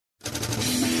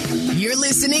You're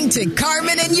listening to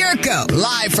Carmen and Yurko,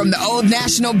 live from the Old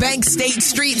National Bank State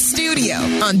Street studio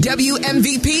on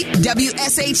WMVP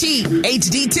WSHE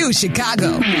HD2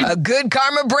 Chicago, a Good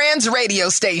Karma Brands radio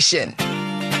station.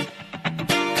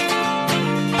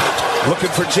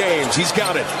 Looking for James. He's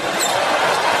got it.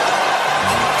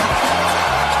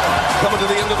 Coming to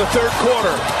the end of the third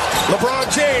quarter.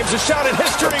 LeBron James, a shot at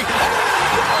history.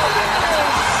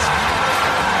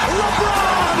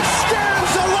 LeBron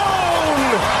stands alone.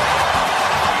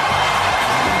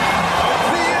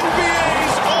 The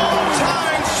NBA's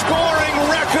all-time scoring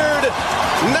record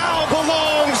now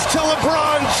belongs to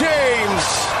LeBron James.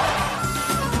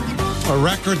 A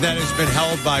record that has been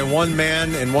held by one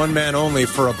man and one man only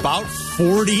for about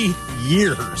 40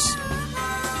 years.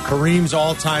 Kareem's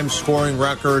all-time scoring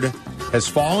record has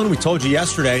fallen. We told you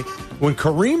yesterday, when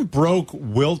Kareem broke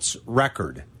Wilt's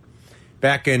record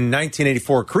back in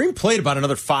 1984, Kareem played about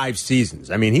another 5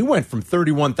 seasons. I mean, he went from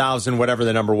 31,000, whatever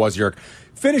the number was, Yerk,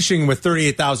 finishing with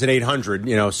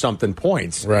 38,800, something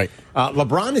points. Right.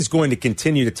 LeBron is going to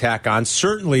continue to tack on.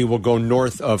 Certainly will go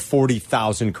north of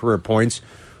 40,000 career points.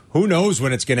 Who knows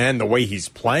when it's going to end the way he's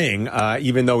playing,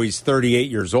 even though he's 38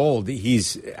 years old.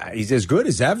 He's as good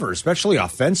as ever, especially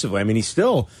offensively. I mean, he's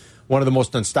still one of the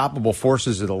most unstoppable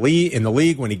forces of the league in the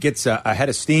league when he gets ahead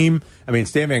of steam. I mean,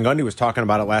 Stan Van Gundy was talking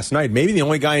about it last night. Maybe the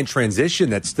only guy in transition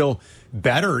that's still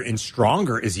better and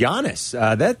stronger is Giannis.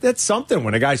 That's something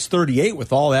when a guy's 38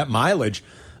 with all that mileage.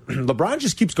 LeBron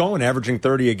just keeps going, averaging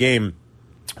 30 a game.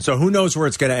 So who knows where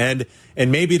it's going to end,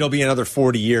 and maybe it'll be another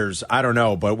 40 years. I don't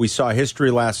know, but we saw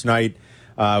history last night.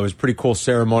 It was a pretty cool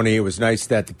ceremony. It was nice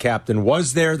that the captain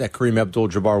was there, that Kareem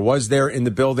Abdul-Jabbar was there in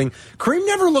the building. Kareem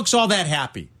never looks all that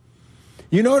happy.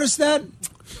 You notice that?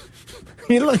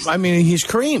 He looks. I mean, he's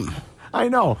Kareem. I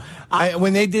know.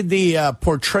 When they did the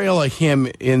portrayal of him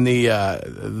in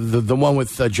the one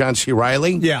with John C.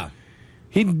 Reilly, yeah,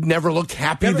 he never looked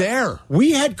happy there.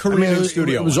 We had Kareem in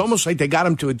studio. It was almost like they got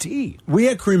him to a T. We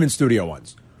had Kareem in studio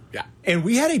once. Yeah, and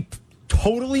we had a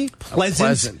totally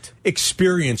pleasant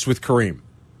experience with Kareem.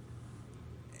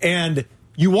 And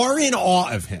you are in awe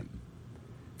of him.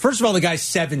 First of all, the guy's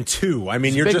 7'2". I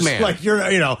mean, you're just man. Like you're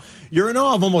in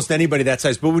awe of almost anybody that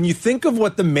size. But when you think of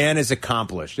what the man has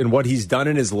accomplished and what he's done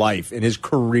in his life, in his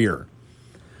career,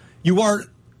 you are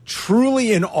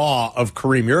truly in awe of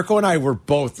Kareem. Yurko and I were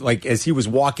both, like, as he was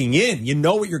walking in, you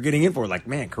know what you're getting in for. Like,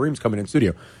 man, Kareem's coming in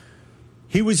studio.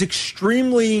 He was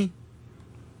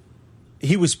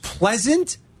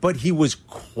pleasant, but he was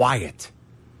quiet.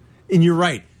 And you're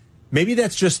right. Maybe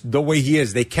that's just the way he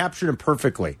is. They captured him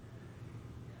perfectly.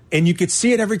 And you could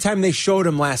see it every time they showed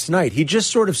him last night. He just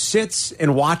sort of sits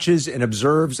and watches and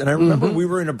observes. And I remember we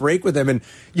were in a break with him, and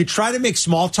you try to make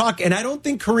small talk, and I don't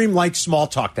think Kareem likes small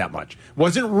talk that much.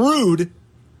 Wasn't rude,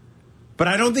 but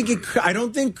I don't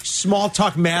think small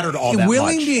talk mattered all that much.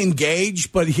 Willing to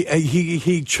engage, but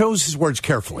he chose his words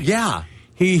carefully. Yeah.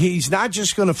 He's not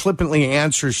just going to flippantly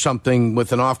answer something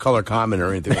with an off-color comment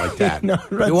or anything like that. No,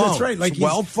 right, that's right. Like,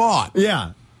 well thought.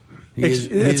 Yeah.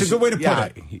 It's a good way to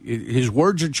put it. His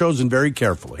words are chosen very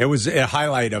carefully. It was a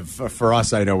highlight for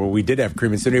us, I know, where we did have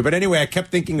Kareem in studio. But anyway, I kept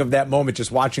thinking of that moment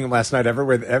just watching him last night.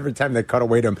 Every time they cut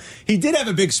away to him, he did have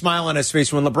a big smile on his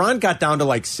face. When LeBron got down to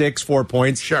like 4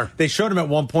 points, sure, they showed him at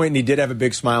one point, and he did have a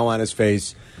big smile on his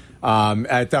face.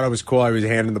 I thought it was cool. I was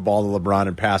handing the ball to LeBron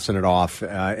and passing it off.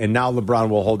 And now LeBron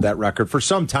will hold that record for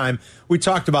some time. We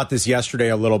talked about this yesterday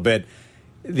a little bit.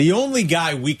 The only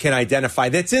guy we can identify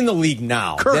that's in the league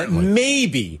now currently, that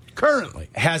maybe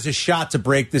has a shot to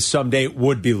break this someday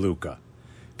would be Luka.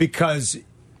 Because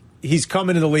he's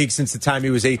come into the league since the time he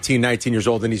was 18, 19 years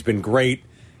old, and he's been great.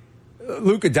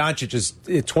 Luka Doncic is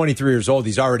 23 years old.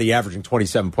 He's already averaging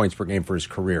 27 points per game for his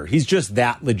career. He's just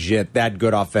that legit, that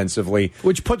good offensively.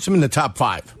 Which puts him in the top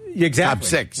 5. Exactly. Top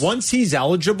 6. Once he's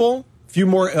eligible, few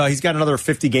more, he's got another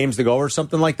 50 games to go or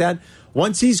something like that.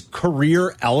 Once he's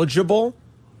career eligible,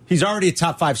 he's already a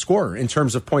top 5 scorer in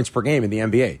terms of points per game in the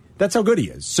NBA. That's how good he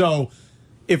is. So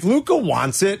if Luka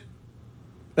wants it,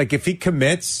 like if he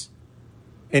commits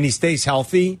and he stays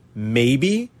healthy,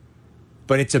 maybe,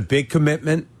 but it's a big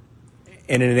commitment.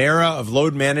 In an era of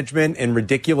load management and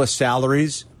ridiculous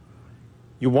salaries,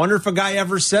 you wonder if a guy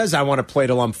ever says, I want to play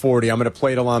till I'm 40. I'm going to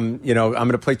play till I'm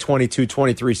going to play 22,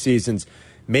 23 seasons.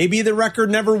 Maybe the record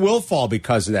never will fall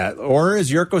because of that. Or as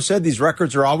Yurko said, these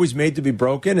records are always made to be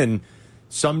broken, and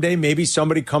someday maybe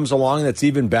somebody comes along that's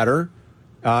even better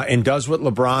and does what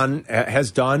LeBron has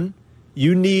done.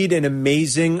 You need an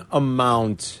amazing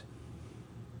amount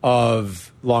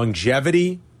of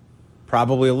longevity,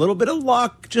 probably a little bit of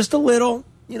luck, just a little,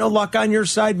 luck on your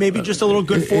side, maybe just a little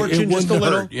good fortune, it just a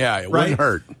little. Hurt. Yeah, it right? wouldn't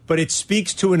hurt. But it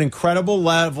speaks to an incredible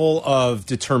level of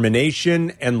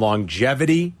determination and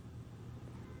longevity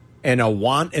and a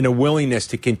want and a willingness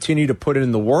to continue to put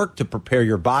in the work, to prepare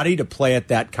your body to play at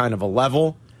that kind of a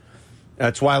level.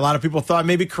 That's why a lot of people thought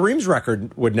maybe Kareem's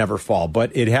record would never fall,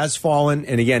 but it has fallen.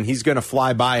 And again, he's going to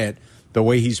fly by it the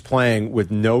way he's playing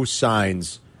with no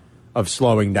signs of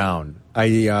slowing down.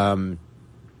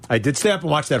 I did stay up and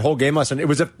watch that whole game last night. It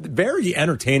was a very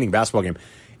entertaining basketball game.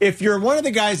 If you're one of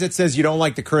the guys that says you don't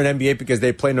like the current NBA because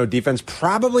they play no defense,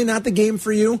 probably not the game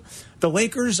for you. The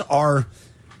Lakers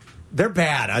they're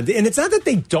bad. And it's not that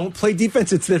they don't play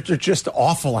defense, it's that they're just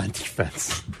awful on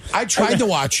defense. I tried to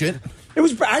watch it.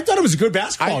 I thought it was a good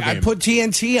basketball game. I put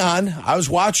TNT on. I was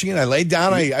watching it. I laid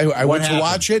down. I went to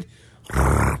watch it.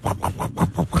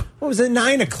 What was it?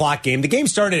 9 o'clock game. The game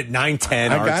started at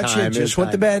 9:10. I got you. Just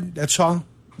went to bed. That's all.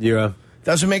 Yeah.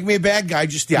 Doesn't make me a bad guy.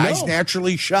 Just the eyes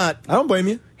naturally shut. I don't blame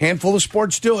you. Handful of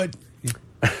sports do it.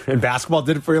 And basketball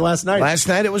did it for you last night. Last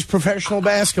night it was professional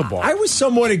basketball. I was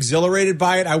somewhat exhilarated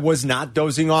by it. I was not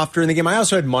dozing off during the game. I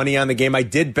also had money on the game. I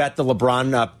did bet the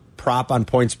LeBron prop on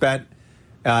PointsBet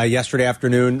yesterday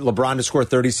afternoon. LeBron to score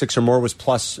 36 or more was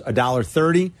plus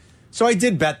 $1.30. So I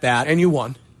did bet that. And you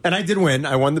won. And I did win.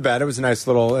 I won the bet. It was a nice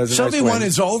little. Sylvie won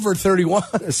his over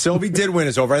 31. Sylvie did win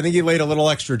his over. I think he laid a little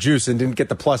extra juice and didn't get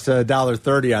the plus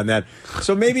 $1.30 on that.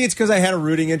 So maybe it's because I had a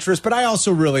rooting interest, but I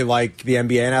also really like the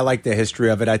NBA and I like the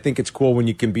history of it. I think it's cool when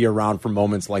you can be around for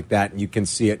moments like that and you can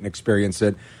see it and experience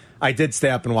it. I did stay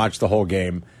up and watch the whole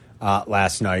game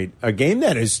last night. A game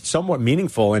that is somewhat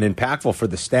meaningful and impactful for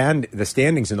the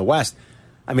standings in the West.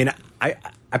 I mean, I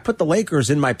put the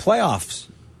Lakers in my playoffs.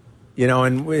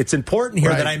 And it's important here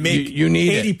that I make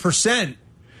 80%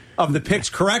 of the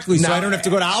picks correctly, so I don't have to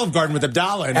go to Olive Garden with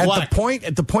Abdallah and At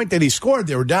the point that he scored,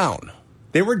 they were down.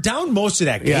 They were down most of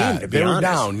that game, to be honest. Were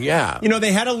down, yeah.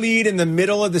 They had a lead in the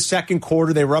middle of the second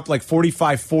quarter. They were up like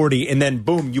 45-40, and then,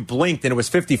 boom, you blinked, and it was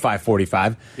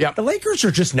 55-45. Yep. The Lakers are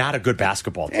just not a good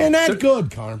basketball team. They're not good,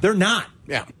 Carm. They're not.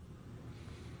 Yeah.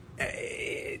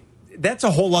 That's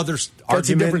a whole other argument. That's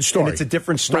a different story. It's a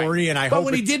different story, right. and But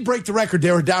when he did break the record,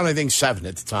 they were down, I think, 7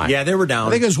 at the time. Yeah, they were down.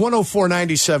 I think it was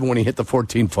 104.97 when he hit the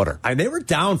 14-footer. And they were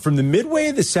down from the midway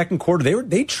of the second quarter.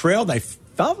 They trailed. I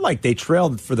felt like they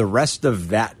trailed for the rest of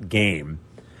that game.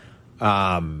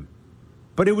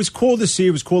 But it was cool to see.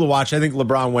 It was cool to watch. I think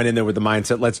LeBron went in there with the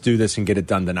mindset, let's do this and get it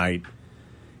done tonight.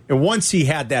 And once he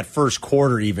had that first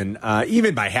quarter, even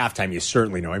by halftime, you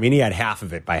certainly know. I mean, he had half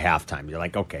of it by halftime. You're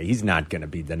like, okay, he's not going to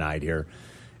be denied here,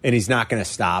 and he's not going to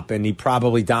stop. And he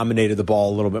probably dominated the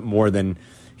ball a little bit more than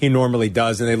he normally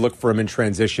does. And they look for him in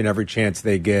transition every chance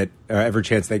they got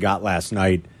last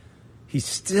night. He's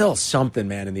still something,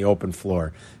 man, in the open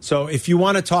floor. So if you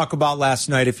want to talk about last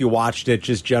night, if you watched it,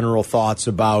 just general thoughts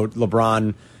about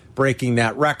LeBron breaking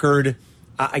that record.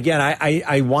 Again,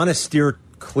 I want to steer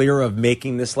clear of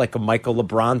making this like a Michael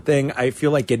LeBron thing. I feel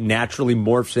like it naturally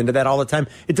morphs into that all the time.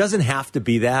 It doesn't have to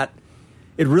be that.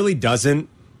 It really doesn't.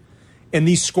 And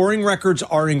these scoring records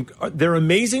they're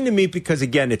amazing to me because,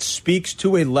 again, it speaks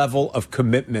to a level of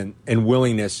commitment and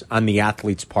willingness on the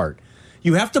athlete's part.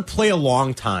 You have to play a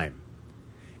long time.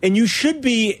 And you should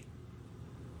be,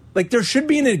 there should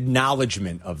be an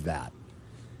acknowledgement of that.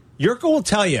 Yurko will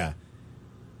tell you,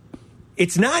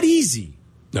 it's not easy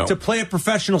to play a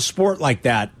professional sport like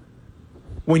that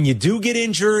when you do get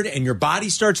injured and your body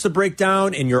starts to break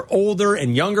down and you're older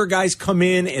and younger guys come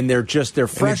in and they're fresher than you.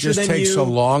 It just takes a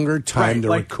longer time to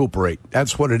recuperate.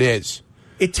 That's what it is.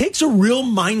 It takes a real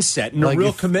mindset and a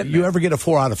real commitment. You ever get a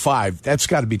 4 out of 5, that's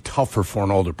got to be tougher for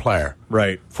an older player.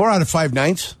 Right. 4 out of 5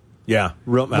 nights? Yeah.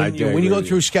 When you go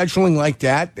through scheduling like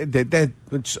that,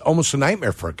 it's almost a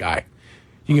nightmare for a guy.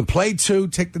 You can play 2,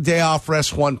 take the day off,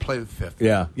 rest 1, play the 5th.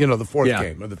 Yeah. The 4th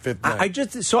game or the 5th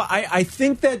night. I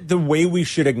think that the way we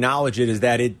should acknowledge it is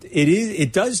that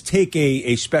it does take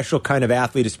a special kind of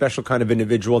athlete, a special kind of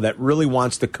individual that really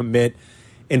wants to commit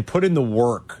and put in the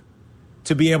work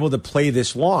to be able to play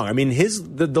this long. I mean,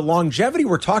 the longevity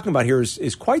we're talking about here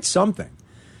is quite something.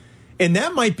 And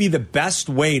that might be the best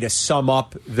way to sum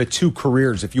up the two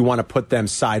careers if you want to put them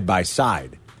side by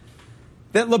side.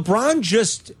 That LeBron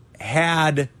just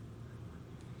had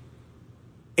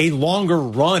a longer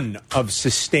run of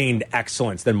sustained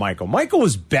excellence than Michael. Michael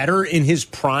was better in his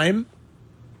prime.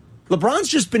 LeBron's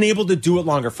just been able to do it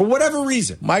longer for whatever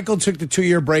reason. Michael took the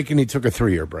 2-year break and he took a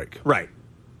 3-year break. Right.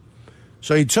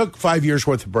 So he took 5 years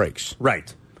worth of breaks.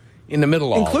 Right. In the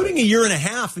middle of including a year and a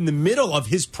half in the middle of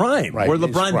his prime, where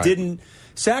LeBron didn't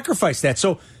sacrifice that.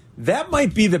 So that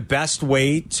might be the best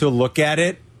way to look at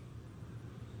it.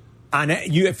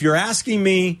 If you're asking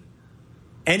me,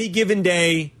 any given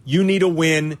day, you need a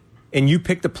win, and you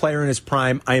pick the player in his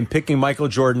prime. I am picking Michael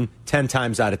Jordan 10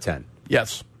 times out of 10.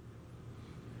 Yes.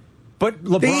 But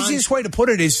LeBron, the easiest way to put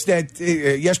it is that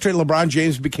yesterday LeBron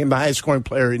James became the highest scoring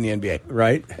player in the NBA.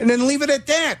 Right. And then leave it at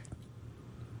that.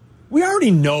 We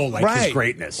already know his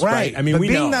greatness, right? I mean, but we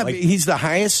know he's the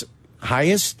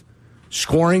highest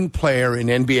scoring player in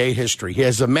NBA history. He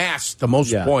has amassed the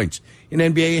most points in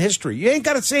NBA history. You ain't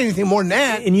got to say anything more than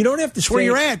that. And you don't have to say where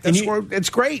you're at. It's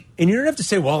great. And you don't have to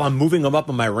say, well, I'm moving him up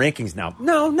in my rankings now.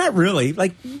 No, not really.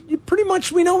 Like, pretty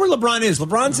much we know where LeBron is.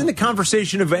 LeBron's in the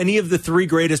conversation of any of the 3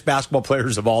 greatest basketball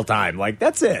players of all time. Like,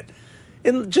 that's it.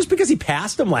 And just because he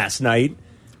passed him last night,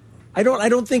 I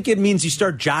don't think it means you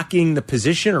start jockeying the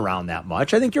position around that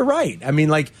much. I think you're right. I mean,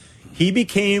 like, he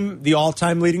became the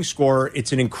all-time leading scorer.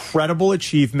 It's an incredible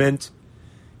achievement.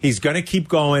 He's going to keep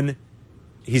going.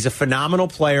 He's a phenomenal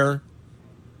player.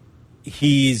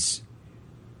 He's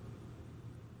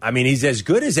as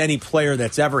good as any player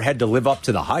that's ever had to live up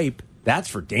to the hype. That's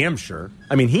for damn sure.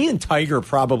 I mean, he and Tiger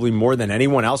probably more than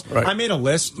anyone else. Right. I made a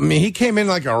list. I mean, he came in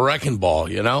like a wrecking ball,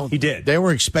 you know? He did. They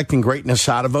were expecting greatness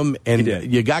out of him, and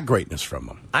you got greatness from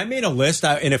him. I made a list.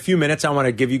 In a few minutes, I want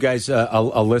to give you guys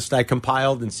a list I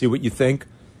compiled and see what you think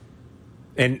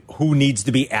and who needs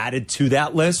to be added to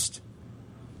that list.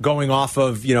 Going off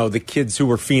of, the kids who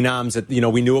were phenoms that,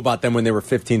 we knew about them when they were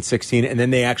 15, 16, and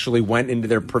then they actually went into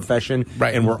their profession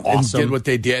and were awesome. And did what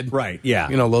they did. Right, yeah.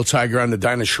 Little Tiger on the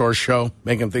Dinah Shore show,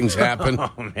 making things happen.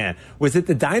 Oh, man. Was it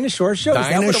the Dinah Shore show?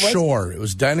 Dinah Shore. It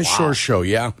was Dinah Shore show,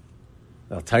 yeah.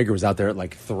 Well, Tiger was out there at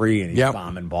like 3, and he's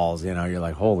bombing balls. You're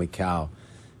like, holy cow.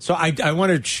 So I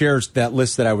wanted to share that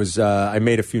list that I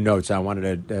made a few notes. I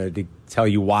wanted to tell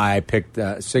you why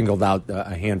I singled out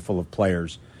a handful of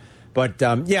players. But,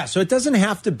 so it doesn't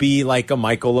have to be like a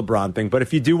Michael LeBron thing. But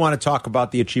if you do want to talk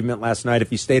about the achievement last night,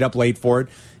 if you stayed up late for it,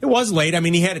 it was late. I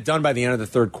mean, he had it done by the end of the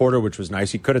third quarter, which was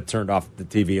nice. He could have turned off the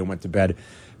TV and went to bed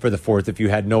for the fourth if you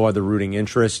had no other rooting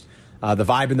interest. The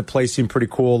vibe in the place seemed pretty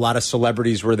cool. A lot of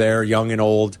celebrities were there, young and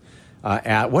old.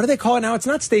 What do they call it now? It's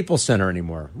not Staples Center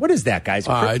anymore. What is that, guys?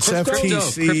 It's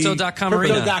FTC. Crypto.com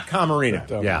Arena. Crypto.com Arena.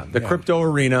 The Crypto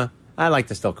Arena. I like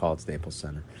to still call it Staples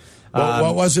Center.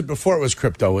 What was it before it was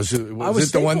crypto? Was it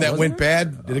the one that went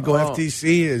bad? Did it go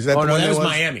FTC? Is that the one that was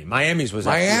Miami. Miami's was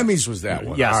that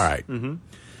one. Yes. All right.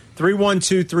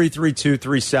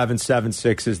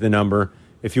 312-332-3776 is the number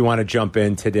if you want to jump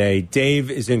in today.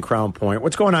 Dave is in Crown Point.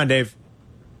 What's going on, Dave?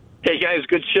 Hey, guys.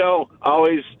 Good show.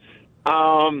 Always.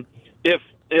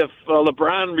 If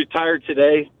LeBron retired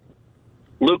today,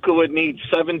 Luka would need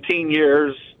 17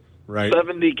 years,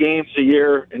 70 games a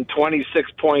year, and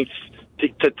 26 points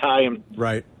to tie him.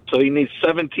 Right. So he needs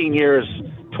 17 years,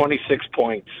 26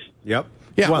 points. Yep.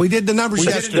 Yeah, we did the numbers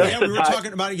yesterday. We were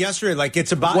talking about it yesterday. Like,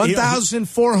 it's about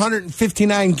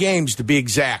 1,459 games to be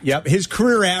exact. Yep. His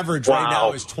career average right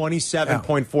now is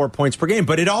 27.4 points per game.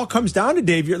 But it all comes down to,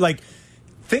 Dave, you're like,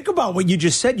 think about what you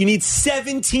just said. You need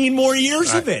 17 more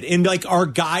years of it. And, like, are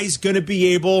guys going to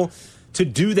be able to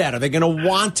do that? Are they going to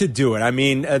want to do it? I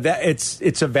mean,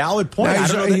 it's a valid point.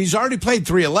 Now, he's already played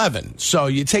 311, so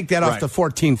you take that off the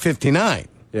 1459.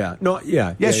 Yeah. No.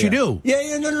 Yeah. Yes, you do.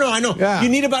 Yeah. No. I know. Yeah. You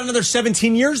need about another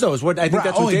 17 years, though. Is what I think.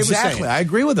 That's what Dave was saying. Exactly. I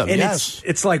agree with him. And yes.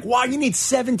 It's like, wow, you need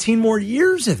 17 more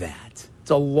years of that. It's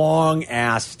a long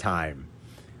ass time.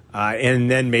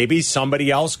 And then maybe somebody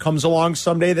else comes along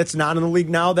someday that's not in the league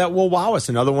now that will wow us.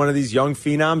 Another one of these young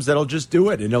phenoms that'll just do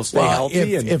it and he'll stay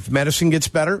healthy. If medicine gets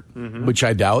better, which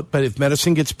I doubt, but if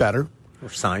medicine gets better, or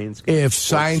science, if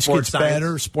science gets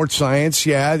better, sports science,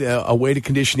 a way to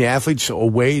condition the athletes, a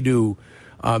way to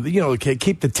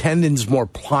keep the tendons more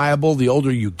pliable the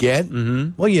older you get.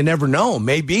 Well, you never know.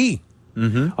 Maybe.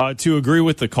 To agree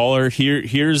with the caller,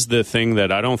 here's the thing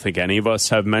that I don't think any of us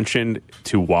have mentioned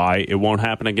to why it won't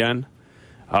happen again.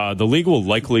 The league will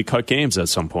likely cut games at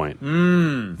some point.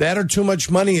 That or too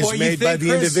much money is made by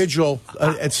the individual.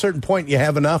 At a certain point, you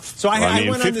have enough. So I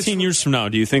went 15 years from now,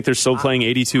 do you think they're still playing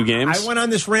 82 games? I went on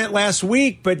this rant last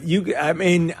week, but they've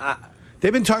been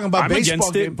talking about baseball.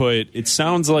 I'm against it, but it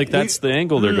sounds like that's the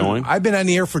angle they're going. I've been on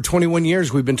the air for 21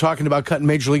 years. We've been talking about cutting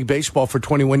Major League Baseball for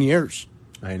 21 years.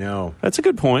 I know. That's a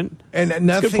good point. And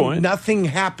nothing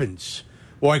happens.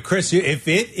 Boy, Chris,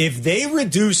 if they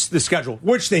reduce the schedule,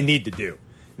 which they need to do,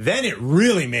 then it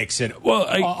really makes it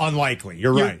unlikely.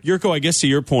 You're right. Yurko, I guess to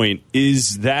your point,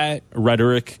 is that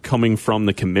rhetoric coming from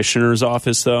the commissioner's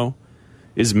office, though?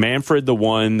 Is Manfred the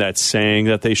one that's saying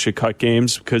that they should cut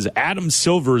games? Because Adam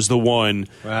Silver is the one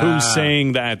who's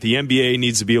saying that the NBA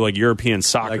needs to be like European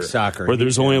soccer. Where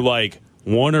there's only like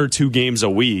 1 or 2 games a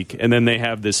week, and then they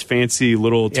have this fancy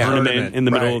little tournament in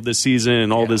the middle of the season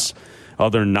and all this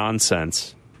other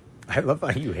nonsense. I love how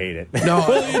you hate it. No,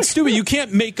 well, it's stupid. You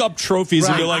can't make up trophies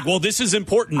and be like, well, this is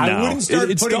important now. I wouldn't start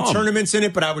it's putting dumb. tournaments in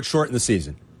it, but I would shorten the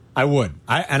season. I would.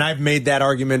 And I've made that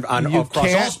argument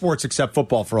across all sports except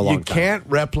football for a long time. You can't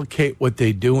replicate what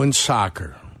they do in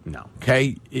soccer. No.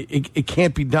 Okay? It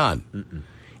can't be done. Mm-mm.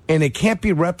 And it can't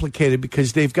be replicated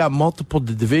because they've got multiple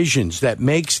divisions that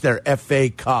makes their FA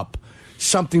Cup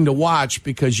something to watch,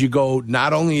 because you go,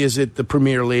 not only is it the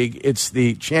Premier League, it's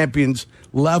the Champions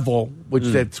level, which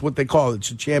that's what they call it.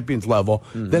 It's a Champions level.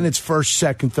 Mm-hmm. Then it's first,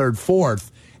 second, third,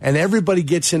 fourth. And everybody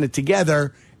gets in it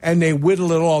together, and they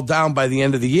whittle it all down by the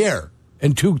end of the year.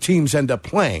 And 2 teams end up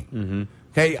playing. Mm-hmm.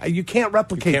 Okay, you can't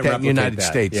replicate that in the United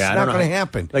States. Yeah, it's not going to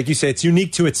happen. Like you say, it's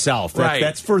unique to itself. Right.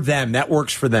 That's for them. That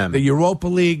works for them. The Europa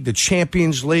League, the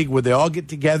Champions League, where they all get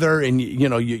together, and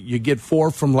you get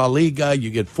 4 from La Liga, you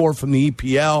get 4 from the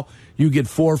EPL, you get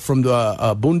 4 from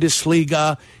the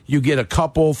Bundesliga, you get a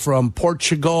couple from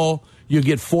Portugal, you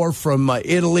get 4 from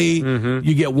Italy,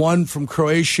 you get 1 from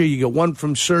Croatia, you get 1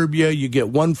 from Serbia, you get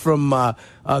 1 from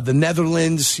the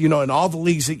Netherlands. In all the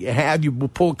leagues that you have, you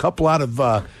pull a couple out of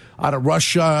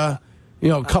Russia,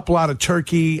 a couple out of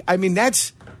Turkey. I mean,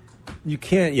 you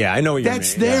can't. Yeah, I know what you mean.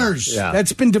 That's theirs. Yeah.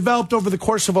 That's been developed over the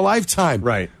course of a lifetime.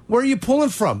 Right. Where are you pulling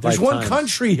from? There's one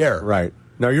country here. Right.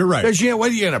 No, you're right. What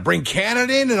are you going to bring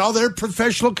Canada in and all their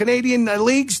professional Canadian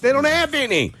leagues? They don't have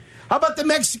any. How about the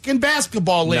Mexican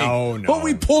basketball league? No. Who are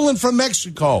we pulling from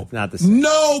Mexico? Not the same.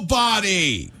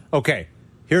 Nobody. Okay.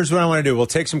 Here's what I want to do. We'll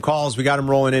take some calls. We got them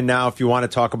rolling in now. If you want to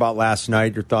talk about last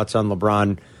night, your thoughts on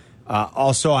LeBron.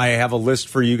 Also, I have a list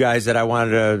for you guys that I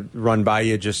wanted to run by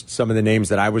you, just some of the names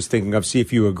that I was thinking of, see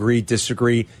if you agree,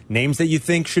 disagree, names that you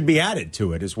think should be added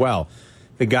to it as well.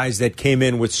 The guys that came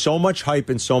in with so much hype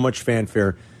and so much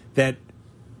fanfare that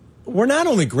were not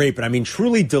only great, but I mean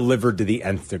truly delivered to the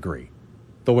nth degree.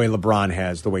 The way LeBron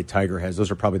has, the way Tiger has.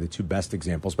 Those are probably the 2 best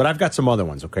examples. But I've got some other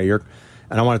ones, okay? And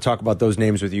I want to talk about those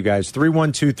names with you guys.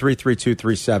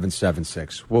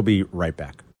 312-332-3776. We'll be right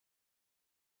back.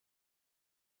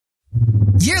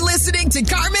 You're listening to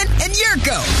Carmen and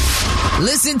Yurko.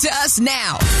 Listen to us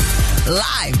now,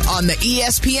 live on the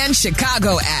ESPN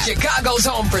Chicago app. Chicago's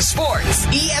home for sports.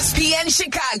 ESPN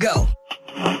Chicago.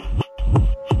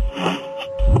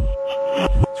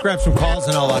 Let's grab some calls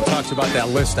and I'll talk about that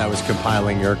list I was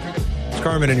compiling, Yurko. It's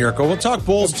Carmen and Yurko. We'll talk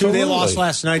Bulls, too. They lost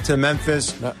last night to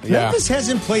Memphis. Memphis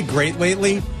hasn't played great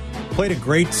lately. Played a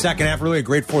great second half, really a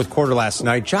great fourth quarter last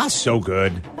night. Josh so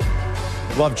good.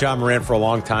 Loved Ja Morant for a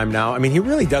long time now. I mean, he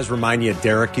really does remind you of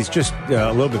Derek. He's just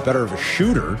a little bit better of a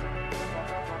shooter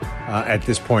at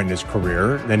this point in his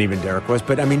career than even Derek was.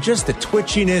 But, I mean, just the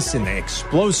twitchiness and the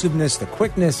explosiveness, the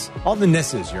quickness, all the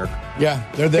nesses, Yerk. Yeah,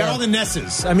 they're there. Got all the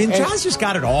nesses. I mean, Ja's just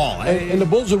got it all. And the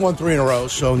Bulls have won 3 in a row,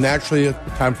 so naturally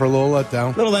time for a little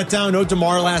letdown. Little letdown. No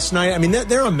DeMar last night. I mean,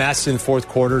 they're a mess in fourth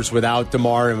quarters without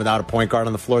DeMar and without a point guard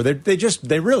on the floor.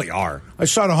 They really are. I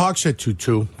saw the Hawks at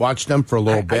 2-2. Watched them for a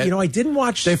little bit. I didn't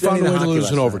watch. They found a way to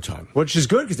lose in overtime, which is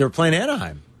good because they were playing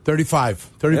Anaheim.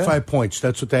 35 points.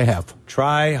 That's what they have.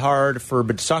 Suck hard for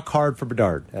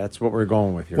Bedard. That's what we're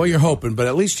going with here. Well, you're hoping, but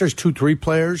at least there's 2-3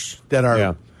 players that are.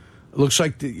 Yeah. It looks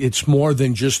like it's more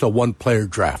than just a one-player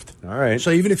draft. All right.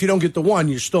 So even if you don't get the one,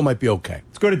 you still might be okay.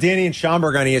 Let's go to Danny and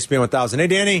Schaumburg on ESPN 1000. Hey,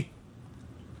 Danny.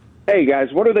 Hey,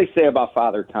 guys. What do they say about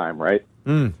Father Time, right?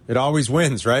 It always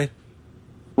wins, right?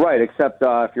 Right, except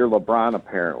if you're LeBron,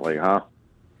 apparently, huh?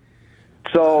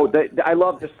 So I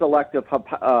love the selective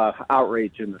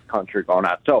outrage in this country going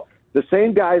on. So the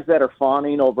same guys that are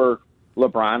fawning over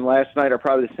LeBron last night are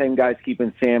probably the same guys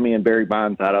keeping Sammy and Barry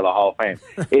Bonds out of the Hall of Fame.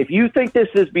 If you think this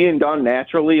is being done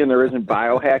naturally and there isn't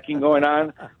biohacking going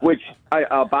on, which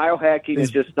biohacking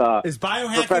is just is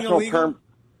biohacking professional illegal? term.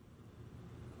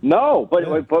 No, but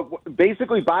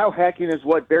basically biohacking is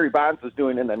what Barry Bonds was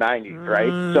doing in the 90s,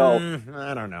 right? So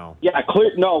I don't know. Yeah,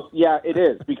 it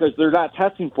is because they're not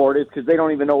testing for it. It's because they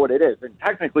don't even know what it is. And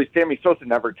technically, Sammy Sosa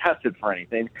never tested for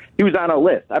anything. He was on a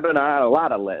list. I've been on a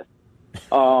lot of lists.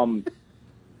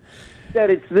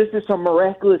 This is some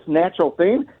miraculous natural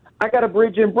thing. I got a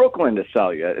bridge in Brooklyn to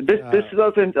sell you. This is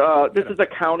a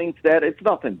counting stat. It's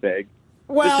nothing big.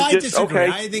 Well, I disagree.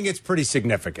 Okay. I think it's pretty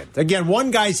significant. Again,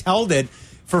 one guy's held it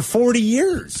for 40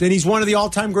 years, and he's one of the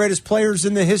all-time greatest players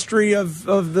in the history of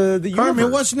the universe. Carmen,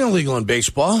 it wasn't illegal in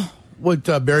baseball. What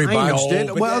Barry Bonds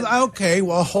did? Well, okay.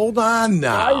 Well, hold on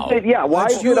now. Why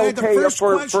is it okay the first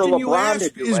for question LeBron you ask to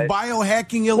do is it?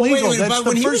 biohacking illegal? Wait, That's but the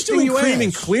when he was first thing doing you Cream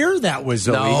and ask. Clear, that was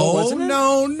illegal, wasn't it?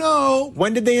 No.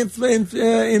 When did they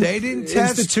They didn't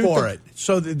test for it.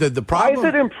 So the problem. Why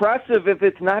is it impressive if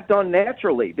it's not done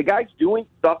naturally? The guy's doing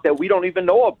stuff that we don't even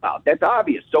know about. That's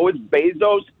obvious. So is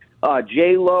Bezos.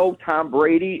 J-Lo, Tom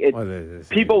Brady.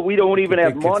 People we don't even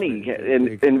have money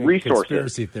and resources.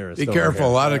 Conspiracy theorists. Be careful. A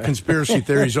lot of conspiracy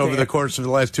theories over the course of the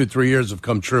last 2-3 years have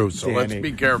come true. So let's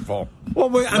be careful.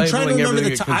 Well, I'm trying to remember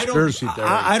the time.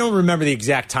 I don't remember the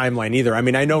exact timeline either. I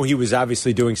mean, I know he was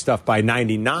obviously doing stuff by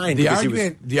 99.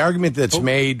 The argument that's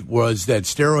made was that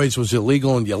steroids was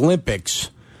illegal in the Olympics.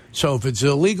 So if it's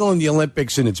illegal in the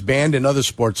Olympics and it's banned in other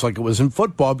sports like it was in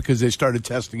football because they started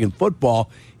testing in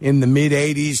football in the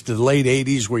mid-'80s to the late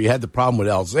 80s where you had the problem with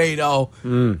Alzado.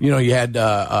 You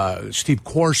had Steve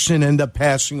Corson end up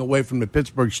passing away from the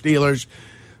Pittsburgh Steelers.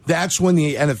 That's when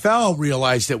the NFL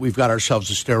realized that we've got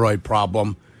ourselves a steroid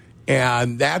problem.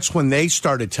 And that's when they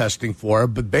started testing for it.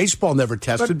 But baseball never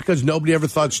tested because nobody ever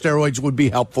thought steroids would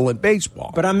be helpful in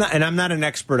baseball. But I'm not an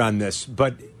expert on this,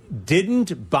 but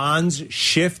didn't Bonds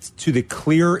shift to the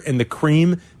clear and the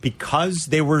cream because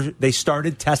they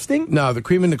started testing? No, the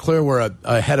cream and the clear were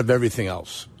ahead of everything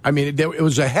else. I mean, it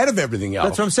was ahead of everything else.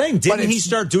 That's what I'm saying. Didn't he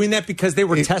start doing that because they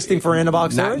were testing for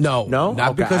anabolic steroids? No,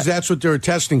 not because that's what they were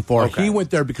testing for. Okay. He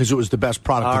went there because it was the best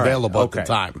product available at the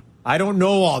time. I don't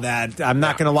know all that. I'm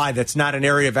not going to lie. That's not an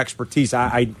area of expertise.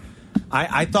 I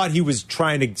thought he was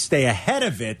trying to stay ahead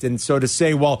of it, and so to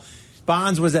say, well,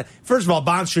 Bonds was that. First of all,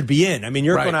 Bonds should be in. I mean,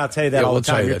 you're going to tell you that all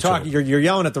the time. You're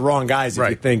yelling at the wrong guys if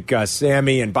you think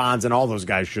Sammy and Bonds and all those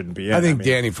guys shouldn't be in. I think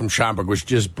Danny from Schaumburg was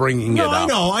just bringing it up.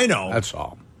 I know. That's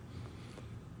all.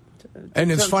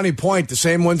 And it's a funny point. The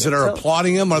same ones that are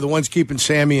applauding him are the ones keeping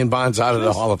Sammy and Bonds out of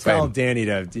the Hall of Fame. Tell Danny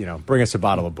to bring us a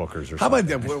bottle of Booker's or something. How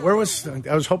about that? Where was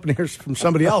I was hoping to hear from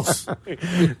somebody else.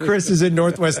 Chris is in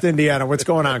Northwest Indiana. What's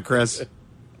going on, Chris?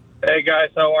 Hey guys,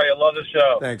 how are you? Love the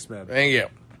show. Thanks, man. Thank you.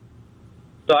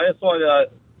 So I just wanted to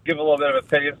give a little bit of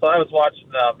opinion. So I was watching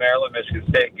the Maryland-Michigan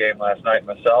State game last night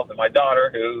myself, and my daughter,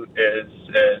 who is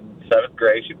in 7th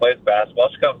grade, she plays basketball.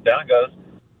 She comes down and goes,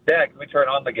 Dad, can we turn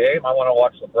on the game? I want to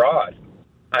watch LeBron.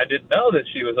 I didn't know that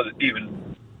she was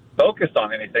even focused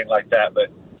on anything like that,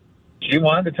 but she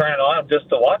wanted to turn it on just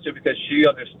to watch it because she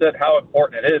understood how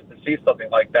important it is to see something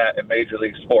like that in Major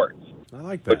League sports. I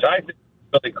like that. Which I think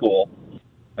is really cool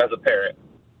as a parent.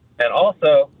 And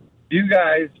also, do you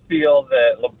guys feel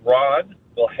that LeBron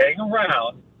will hang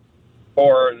around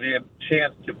for the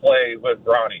chance to play with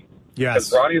Bronny? Yes.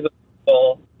 Because Bronny's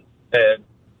available in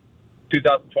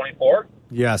 2024?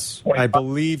 Yes. 25? I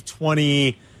believe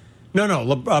 20... No.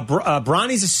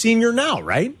 Bronny's a senior now,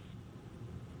 right?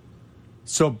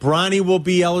 So Bronny will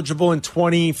be eligible in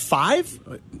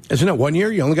 25? Isn't it 1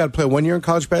 year? You only got to play 1 year in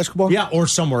college basketball? Yeah, or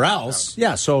somewhere else.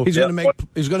 Yeah, so... He's going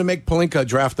to make Pelinka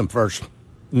draft him first.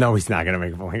 No, he's not going to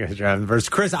make Pelinka draft him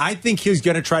first. Chris, I think he's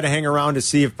going to try to hang around to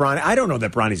see if Bronny... I don't know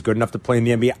that Bronny's good enough to play in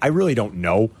the NBA. I really don't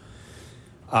know.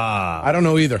 I don't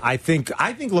know either. I think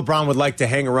LeBron would like to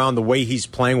hang around the way he's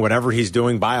playing, whatever he's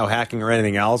doing, biohacking or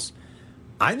anything else.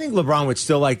 I think LeBron would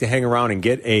still like to hang around and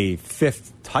get a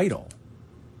 5th title.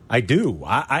 I do.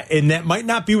 And that might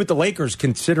not be with the Lakers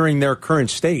considering their current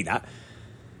state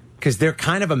because they're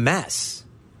kind of a mess.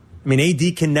 I mean,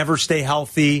 AD can never stay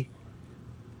healthy.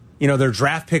 You know, their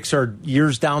draft picks are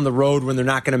years down the road when they're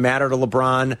not going to matter to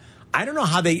LeBron. I don't know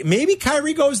how maybe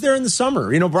Kyrie goes there in the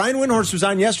summer. You know, Brian Windhorst was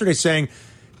on yesterday saying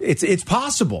it's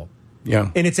possible. Yeah.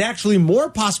 And it's actually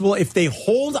more possible if they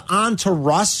hold on to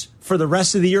Russ for the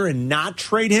rest of the year and not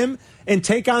trade him and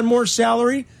take on more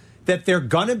salary, that they're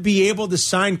going to be able to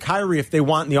sign Kyrie if they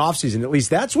want in the offseason. At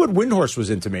least that's what Windhorst was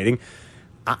intimating.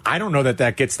 I don't know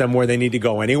that gets them where they need to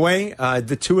go anyway,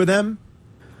 the two of them.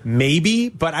 Maybe,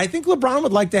 but I think LeBron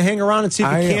would like to hang around and see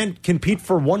if he can compete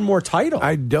for one more title.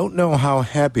 I don't know how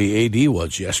happy AD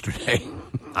was yesterday.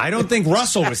 I don't think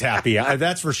Russell was happy.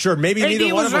 That's for sure. Maybe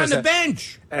neither one of us was on the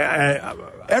bench.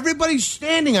 Everybody's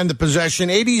standing on the possession.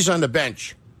 AD's on the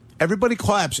bench. Everybody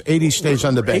claps. AD stays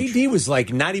on the bench. AD was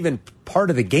like not even part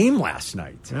of the game last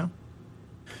night. Yeah.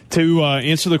 To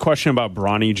answer the question about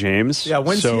Bronny James. Yeah,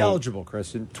 when's he eligible,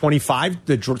 Chris? 25?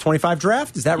 The 25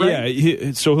 draft? Is that right?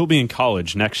 Yeah, so he'll be in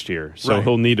college next year. So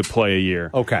he'll need to play a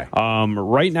year. Okay.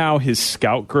 Right now, his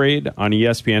scout grade on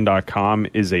ESPN.com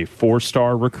is a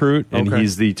 4-star recruit, and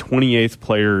he's the 28th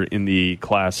player in the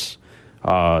class, the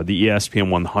ESPN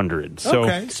 100. So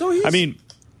I mean...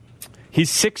 He's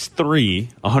 6'3",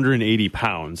 180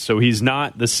 pounds, so he's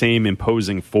not the same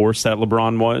imposing force that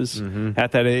LeBron was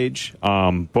at that age.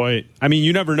 But, I mean,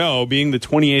 you never know. Being the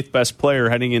 28th best player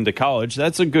heading into college,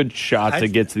 that's a good shot to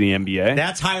get to the NBA.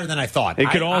 That's higher than I thought. It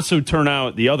could also turn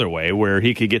out the other way, where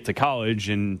he could get to college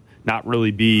and not really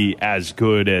be as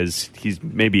good as he's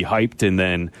maybe hyped, and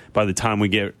then by the time we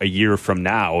get a year from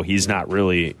now, he's not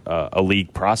really a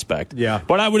league prospect. Yeah.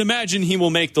 But I would imagine he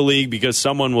will make the league because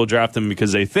someone will draft him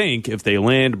because they think if they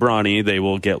land Bronny, they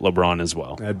will get LeBron as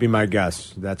well. That'd be my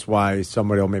guess. That's why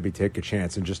somebody will maybe take a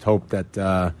chance and just hope that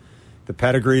the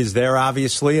pedigree is there,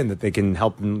 obviously, and that they can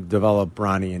help him develop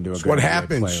Bronny into a good what NBA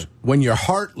happens player. when your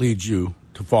heart leads you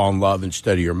to fall in love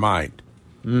instead of your mind.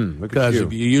 Because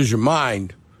if you use your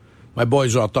mind, my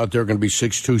boys all thought they were going to be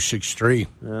 6'2", 6'3".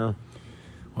 Yeah.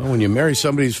 Well, when you marry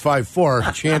somebody who's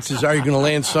 5'4", chances are you're going to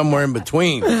land somewhere in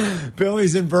between.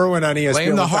 Billy's in Berwyn on ESPN.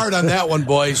 Blame the heart on that one,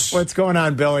 boys. What's going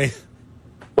on, Billy?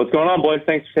 What's going on, boys?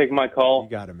 Thanks for taking my call. You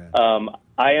got it, man.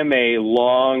 I am a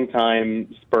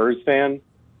long-time Spurs fan,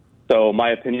 so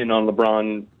my opinion on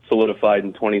LeBron solidified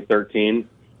in 2013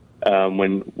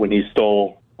 when he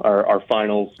stole our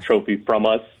finals trophy from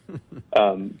us.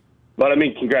 But, I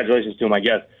mean, congratulations to him, I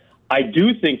guess. I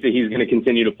do think that he's going to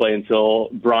continue to play until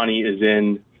Bronny is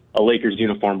in a Lakers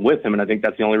uniform with him, and I think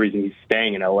that's the only reason he's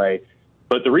staying in L.A.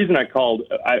 But the reason I called,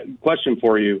 question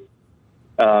for you,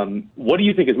 what do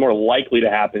you think is more likely to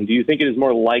happen? Do you think it is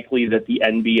more likely that the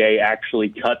NBA actually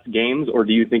cuts games, or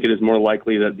do you think it is more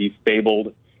likely that the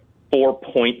fabled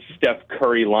 4-point Steph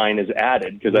Curry line is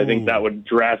added? Because I think that would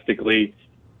drastically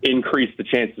increase the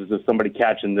chances of somebody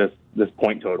catching this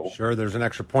point total. Sure, there's an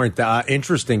extra point.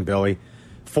 Interesting, Billy.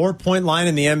 4-point line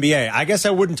in the NBA. I guess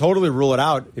I wouldn't totally rule it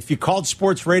out. If you called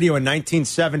sports radio in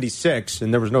 1976,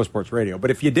 and there was no sports radio,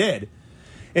 but if you did,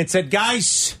 and said,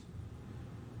 guys,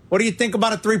 what do you think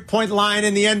about a 3-point line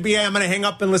in the NBA? I'm going to hang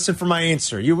up and listen for my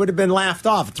answer. You would have been laughed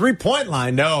off. A 3-point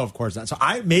line? No, of course not. So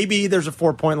maybe there's a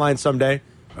 4-point line someday.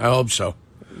 I hope so.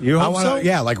 You hope so?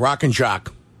 Yeah, like Rock and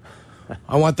Jock.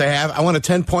 I want a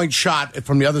 10-point shot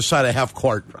from the other side of half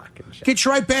court. Gets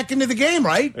you right back into the game,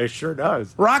 right? It sure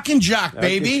does. Rock and Jock,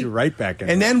 baby. Gets you right back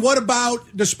in. And then what about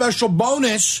the special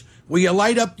bonus where you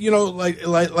light up,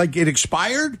 like it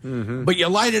expired, but you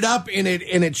light it up and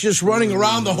it's just running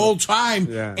around the whole time.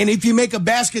 Yeah. And if you make a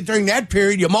basket during that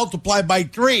period, you multiply by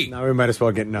 3. Now we might as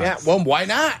well get nuts. Yeah, well, why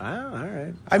not? Oh, all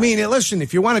right. I mean, listen,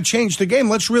 if you want to change the game,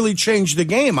 let's really change the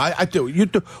game. I do.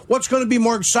 What's going to be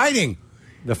more exciting?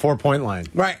 The 4-point line.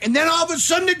 Right. And then all of a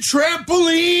sudden the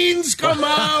trampolines come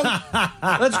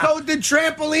out. Let's go with the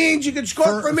trampolines. You can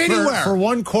score from anywhere. For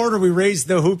one quarter, we raised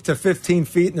the hoop to 15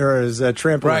 feet, and there is a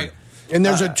trampoline. Right. And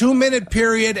there's a 2-minute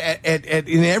period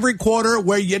in every quarter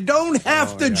where you don't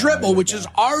have to dribble, which is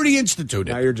already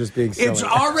instituted. Now you're just being silly. It's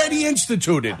already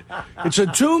instituted. It's a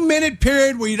 2-minute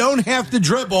period where you don't have to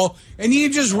dribble, and you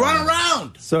just run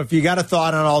around. So if you got a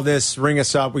thought on all this, ring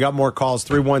us up. We got more calls,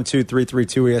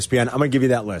 312-332-ESPN. I'm going to give you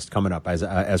that list coming up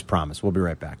as promised. We'll be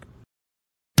right back.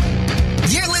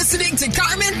 You're listening to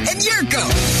Carmen and Yurko.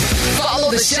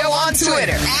 Follow the show on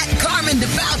Twitter at Carmen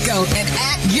DeFalco and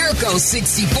at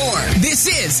Yurko64. This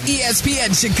is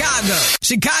ESPN Chicago,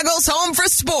 Chicago's home for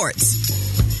sports.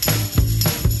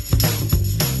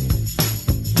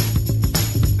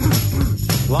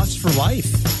 Lust for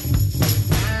Life.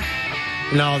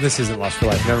 No, this isn't Lust for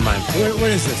Life. Never mind. What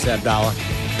is this, Abdallah?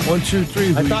 1, 2,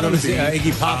 3. I thought it was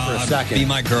Iggy Pop for a second. Be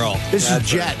My Girl. This is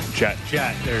Jet. Jet.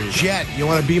 There you go. Jet, you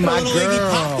want to be my a little girl?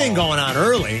 Iggy Pop thing going on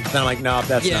early. Then I'm like, no,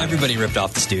 that's Yeah, not everybody ripped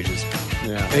off the Stooges. it.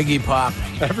 Yeah. Iggy Pop.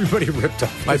 Everybody ripped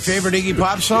off. My favorite Iggy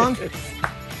Pop song?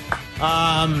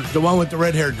 The one with the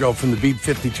red-haired girl from the Beat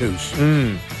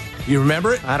 52s. You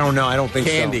remember it? I don't know. I don't think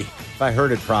Candy. so. If I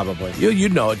heard it, probably. You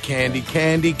know it. Candy,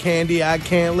 candy, candy, I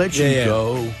can't let you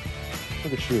go.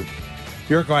 Look at you.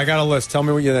 Yurko, I got a list. Tell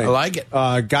me what you think. I like it.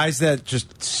 Guys that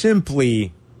just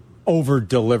simply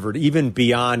over-delivered, even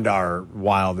beyond our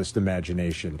wildest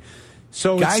imagination.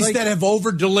 So Guys that have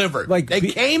over-delivered. Like they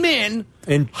came in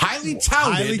and highly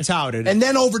touted, and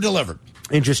then over-delivered.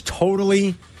 And just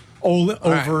totally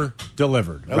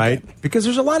over-delivered, right? Because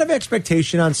there's a lot of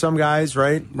expectation on some guys,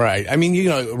 right? Right. I mean,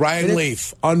 Ryan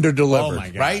Leaf, under-delivered, Oh, my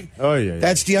God. right? Oh, yeah.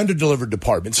 That's the under-delivered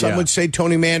department. Some would say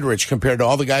Tony Mandarich compared to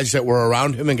all the guys that were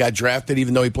around him and got drafted,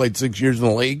 even though he played 6 years in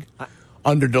the league.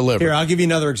 Under-delivered. Here, I'll give you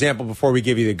another example before we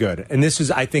give you the good. And this is,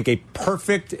 I think, a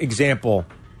perfect example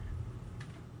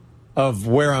of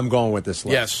where I'm going with this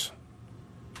list. Yes.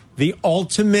 The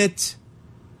ultimate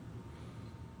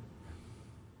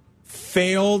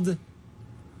failed,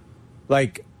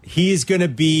 like, he's going to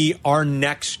be our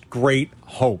next great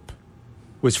hope,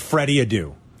 was Freddie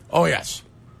Adu. Oh, yes.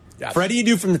 Freddie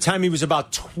Adu, from the time he was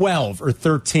about 12 or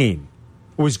 13,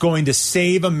 was going to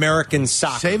save American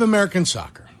soccer. Save American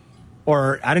soccer.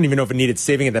 Or I don't even know if it needed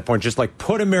saving at that point. Just like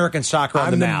put American soccer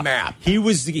on the map. He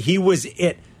was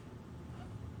it.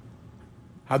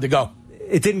 How'd it go?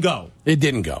 It didn't go. It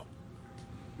didn't go.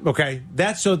 Okay,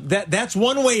 that's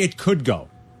one way it could go.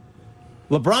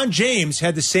 LeBron James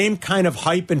had the same kind of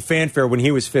hype and fanfare when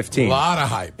he was 15. A lot of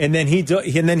hype, and then he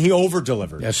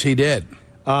over-delivered. Yes, he did.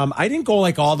 I didn't go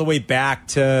like all the way back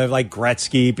to like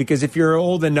Gretzky, because if you're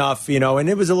old enough, and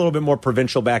it was a little bit more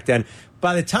provincial back then.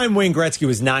 By the time Wayne Gretzky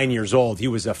was 9 years old, he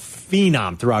was a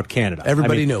phenom throughout Canada.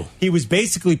 Everybody knew. He was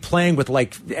basically playing with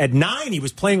at 9, he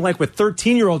was playing like with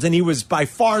 13-year-olds, and he was by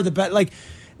far the best. Like,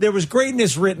 there was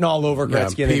greatness written all over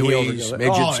Gretzky. Yeah, Pee-wees,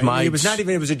 midgets, mites. It was not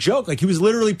even. It was a joke. Like, he was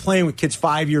literally playing with kids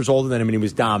 5 years older than him, and he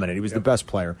was dominant. He was the best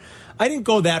player. I didn't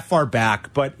go that far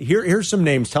back, but here's some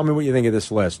names. Tell me what you think of this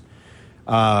list.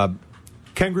 Ken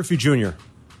Griffey Jr.,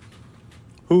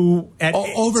 who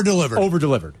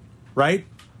over-delivered, right?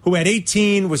 Who at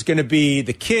 18 was going to be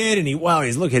the kid, and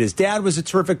look at his dad was a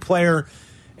terrific player,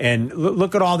 and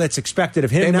look at all that's expected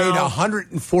of him. They now. made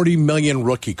 140 million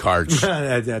rookie cards.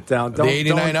 The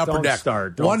 89 Upper Deck.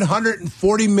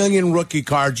 140 million rookie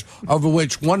cards, of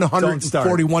which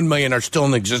 141 million are still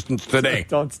in existence today.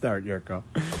 Don't start, Yurko.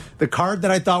 The card that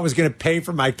I thought was going to pay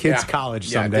for my kid's college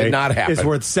someday did not happen. is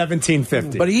worth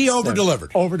 $1,750. But he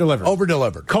over-delivered.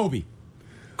 Over-delivered.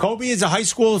 Kobe is a high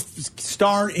school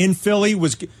star in Philly.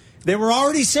 They were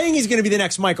already saying he's going to be the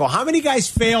next Michael. How many guys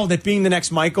failed at being the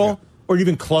next Michael, or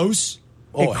even close?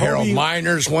 Harold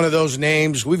Miner's one of those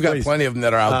names. We've got plenty of them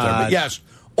that are out there. But yes,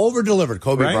 over-delivered,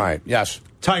 Kobe Bryant. Yes.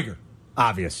 Tiger,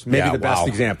 obvious. Maybe the best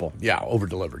example. Yeah,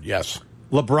 over-delivered, yes.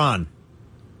 LeBron.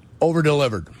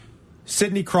 Over-delivered.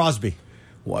 Sidney Crosby.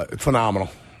 What? Phenomenal.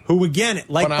 Who, again,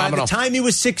 by the time he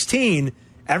was 16,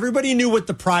 everybody knew what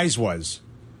the prize was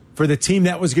for the team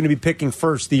that was going to be picking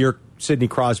first the year Sidney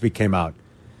Crosby came out.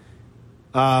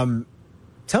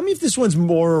 Tell me if this one's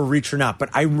more a reach or not, but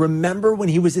I remember when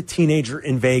he was a teenager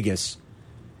in Vegas,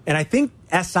 and I think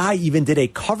SI even did a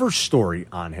cover story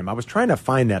on him. I was trying to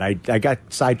find that. I got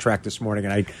sidetracked this morning,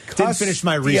 and I didn't finish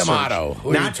my research.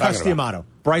 Not Cus D'Amato.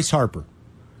 Bryce Harper.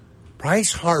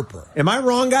 Bryce Harper. Am I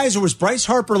wrong, guys? Or was Bryce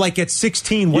Harper like at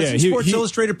 16? Wasn't Sports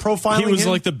Illustrated profiling him? He was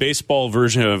like the baseball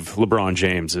version of LeBron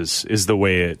James is the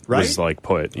way it was like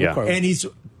put. Yeah. Okay. And he's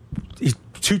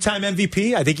two-time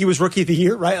MVP. I think he was Rookie of the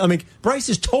Year, right? I mean, Bryce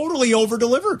is totally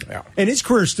over-delivered. Yeah. And his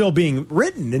career is still being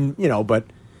written,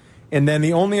 and then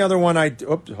the only other one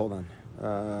hold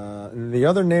on. The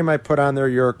other name I put on there,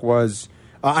 Yerk, was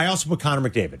I also put Connor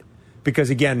McDavid.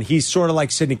 Because, again, he's sort of like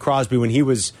Sidney Crosby when he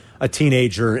was a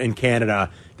teenager in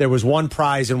Canada. There was one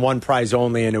prize and one prize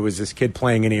only, and it was this kid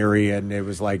playing in Erie, and it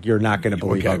was like, you're not going to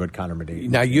believe how good Connor McDavid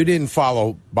is. Now, you didn't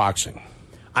follow boxing.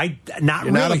 Not You're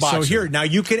really. Not a boxer. So here, now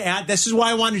you can add, this is why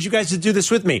I wanted you guys to do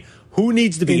this with me. Who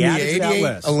needs to be added to that list? In the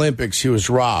 88 Olympics, he was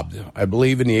robbed. I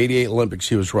believe in the 88 Olympics,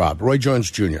 he was robbed. Roy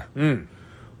Jones Jr.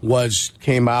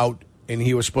 Came out, and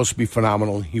he was supposed to be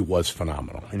phenomenal. He was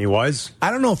phenomenal. And he was?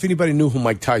 I don't know if anybody knew who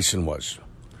Mike Tyson was.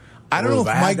 I don't know if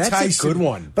Mike Tyson... That's a good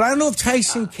one. But I don't know if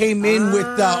Tyson came in with,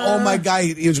 my guy,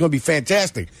 he was going to be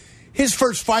fantastic. His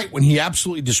first fight when he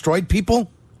absolutely destroyed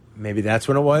people... Maybe that's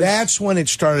when it was? That's when it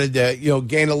started to,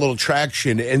 gain a little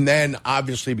traction, and then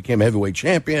obviously became a heavyweight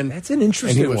champion. That's an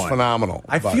interesting one. And he was phenomenal.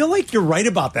 I feel like you're right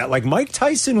about that. Like, Mike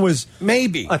Tyson was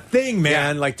maybe a thing,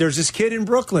 man. Yeah. Like, there's this kid in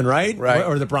Brooklyn, right?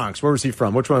 Or the Bronx. Where was he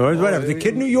from? Which one? Whatever. The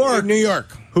kid in New York. New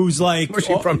York. Who's like... Where's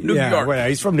he from? New York. Wait,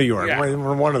 he's from New York. Yeah.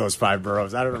 From one of those 5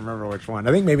 boroughs. I don't remember which one.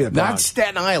 I think maybe the Bronx. Not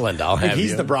Staten Island,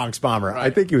 He's the Bronx bomber. Right. I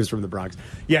think he was from the Bronx.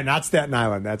 Yeah, not Staten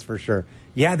Island, that's for sure.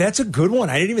 Yeah, that's a good one.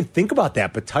 I didn't even think about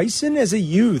that. But Tyson as a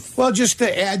youth. Well, just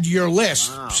to add to your list,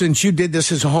 since you did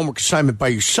this as a homework assignment by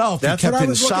yourself, you kept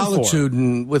in solitude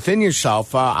and within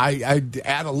yourself, I'd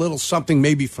add a little something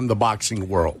maybe from the boxing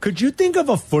world. Could you think of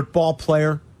a football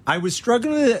player? I was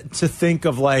struggling to think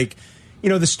of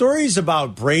the stories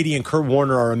about Brady and Kurt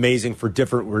Warner are amazing for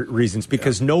different reasons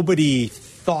because nobody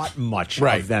thought much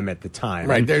of them at the time.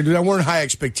 Right. There weren't high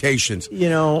expectations.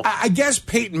 I guess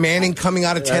Peyton Manning coming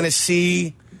out of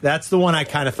Tennessee. That's the one I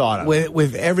kind of thought of.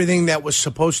 With everything that was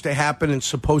supposed to happen and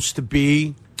supposed to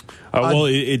be. Well,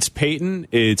 it's Peyton.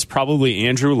 It's probably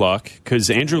Andrew Luck because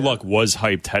Andrew Luck was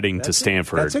hyped heading to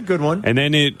Stanford. That's a good one. And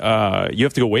then you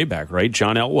have to go way back, right?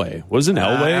 John Elway. Wasn't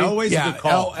Elway? Elway's a good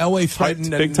call. Elway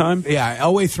threatened big time. Yeah,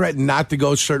 Elway threatened not to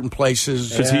go certain places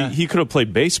because he could have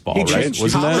played baseball. Right?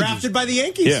 Wasn't that drafted by the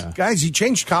Yankees? Yeah, guys, he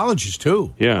changed colleges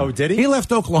too. Yeah. Oh, did he? He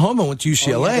left Oklahoma, went to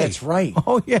UCLA. Oh, yeah, that's right.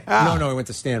 Oh yeah. No, he went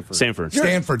to Stanford.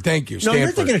 Stanford. Thank you. No,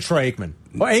 you're thinking of Troy Aikman.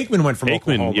 Well, Aikman went from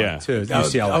Oklahoma to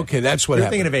UCLA. Okay, that's what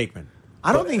happened. You're thinking of Aikman.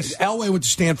 I don't think Elway went to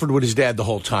Stanford with his dad the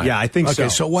whole time. Yeah, I think so. Okay,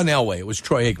 so one Elway. It was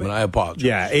Troy Aikman. I apologize.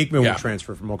 Yeah, Aikman would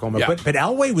transfer from Oklahoma. Yeah. But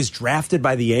Elway was drafted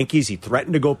by the Yankees. He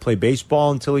threatened to go play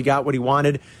baseball until he got what he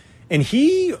wanted. And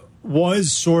he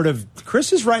was sort of,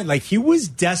 Chris is right, like he was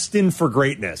destined for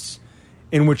greatness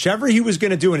in whichever he was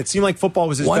going to do, and it seemed like football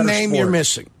was his one better name sport. You're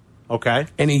missing. Okay.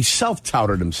 And he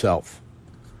self-touted himself.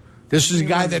 This is a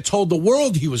guy that told the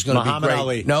world he was going to be Muhammad great.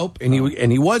 Ali. Nope, and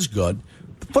he was good.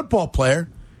 Football player,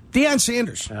 Deion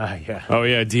Sanders. Yeah. Oh,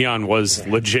 yeah, Deion was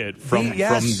legit from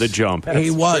the jump.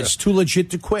 He was too legit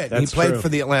to quit. That's he played true. for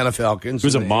the Atlanta Falcons. He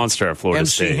was a monster at Florida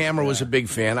MC State. Hammer was a big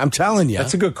fan. I'm telling you.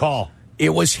 That's a good call. It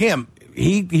was him.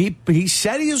 He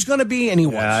said he was going to be, and he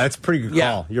was. Yeah, that's a pretty good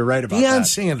call. You're right about Deion that.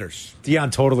 Sanders.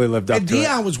 Deion totally lived up And to it.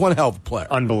 Deion was one hell of a player.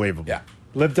 Unbelievable. Yeah.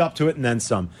 Lived up to it and then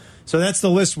some. So that's the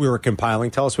list we were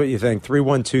compiling. Tell us what you think.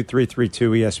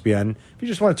 312-332-ESPN. If you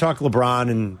just want to talk LeBron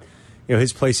and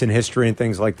his place in history and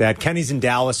things like that. Kenny's in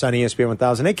Dallas on ESPN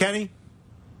 1000. Hey, Kenny.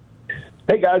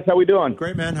 Hey, guys. How we doing?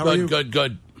 Great, man. How are you? Good.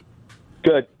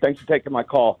 Good. Thanks for taking my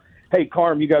call. Hey,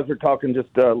 Carm, you guys were talking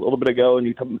just a little bit ago, and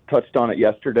you touched on it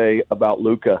yesterday about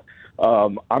Luka.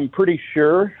 I'm pretty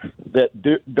sure that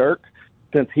Dirk,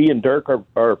 since he and Dirk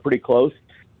are pretty close,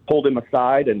 pulled him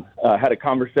aside and had a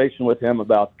conversation with him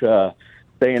about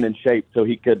staying in shape so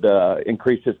he could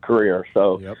increase his career.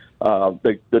 So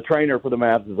the trainer for the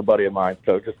Mavs is a buddy of mine.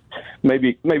 So just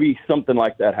maybe something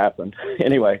like that happened.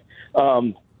 Anyway,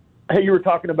 hey, you were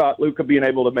talking about Luka being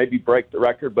able to maybe break the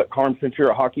record, but Carm, since you're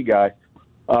a hockey guy,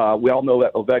 we all know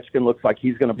that Ovechkin looks like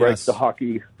he's going to break the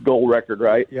hockey goal record,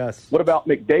 right? Yes. What about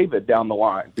McDavid down the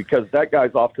line? Because that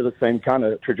guy's off to the same kind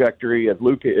of trajectory as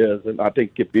Luka is, and I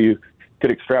think if you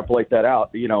could extrapolate that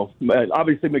out,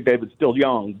 obviously McDavid's still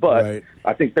young, but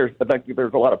I think there's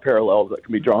a lot of parallels that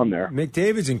can be drawn there.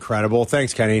 McDavid's incredible.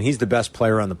 Thanks, Kenny. And he's the best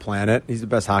player on the planet. He's the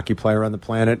best hockey player on the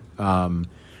planet.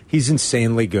 He's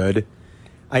insanely good.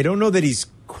 I don't know that he's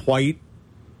quite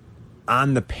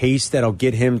on the pace that'll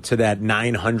get him to that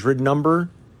 900 number.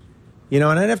 And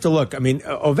I'd have to look. I mean,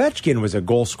 Ovechkin was a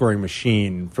goal-scoring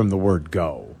machine from the word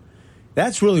go.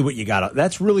 That's really what you got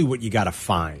to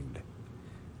find.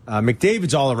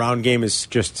 McDavid's all-around game is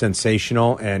just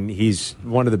sensational, and he's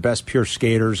one of the best pure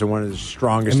skaters and one of the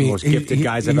strongest, most gifted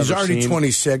guys I've ever seen. He's already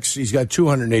 26. He's got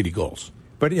 280 goals.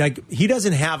 But he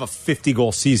doesn't have a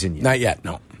 50-goal season yet. Not yet,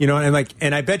 no.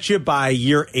 And I bet you by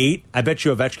year 8, I bet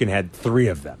you Ovechkin had 3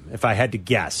 of them, if I had to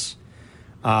guess.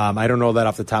 I don't know that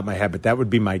off the top of my head, but that would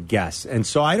be my guess. And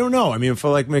so I don't know. I mean, for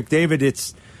like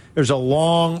McDavid, there's a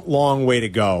long, long way to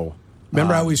go.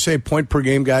 Remember how we say point per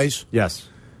game, guys? Yes.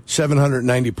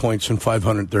 790 points in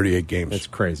 538 games. That's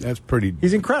crazy. That's pretty.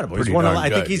 He's incredible. Pretty He's one of, darn I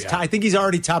think good, he's. yeah. I think he's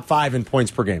already top 5 in points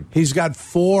per game. He's got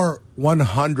 4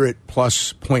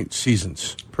 100-plus point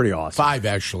seasons. Pretty awesome. 5,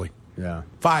 actually. Yeah.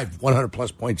 5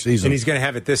 100-plus point seasons. And he's going to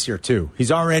have it this year, too.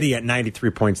 He's already at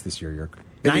 93 points this year, Yerk.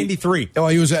 93. Well,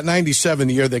 he was at 97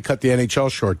 the year they cut the NHL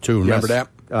short, too. Remember that?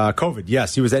 COVID,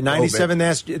 yes. He was at 97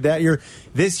 that year.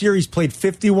 This year, he's played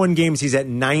 51 games. He's at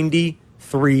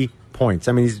 93 points.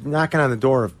 I mean, he's knocking on the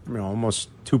door of almost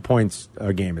 2 points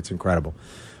a game. It's incredible.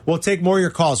 We'll take more of your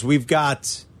calls. We've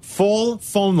got full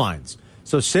phone lines.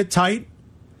 So sit tight.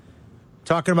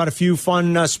 Talking about a few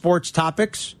fun sports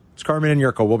topics. It's Carmen and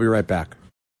Yurko. We'll be right back.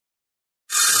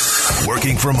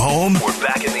 Working from home? We're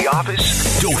back in the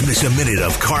office? Don't miss a minute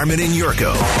of Carmen and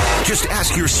Yurko. Just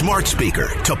ask your smart speaker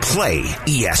to play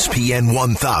ESPN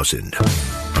 1000.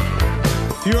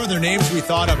 A few other names we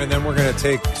thought of, and then we're going to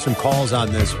take some calls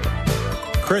on this.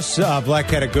 Chris Black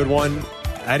had a good one.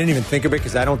 I didn't even think of it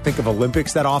because I don't think of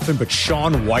Olympics that often, but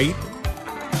Shaun White.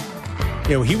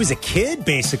 He was a kid,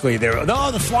 basically.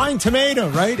 The flying tomato,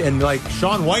 right? And like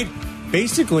Shaun White,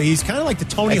 basically, he's kind of like the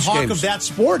Tony Hawk of that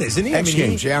sport, isn't he? X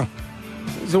Games, yeah.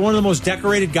 He's one of the most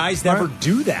decorated guys to ever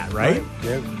do that, right?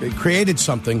 Yeah, they created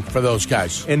something for those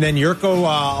guys. And then Yurko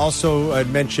also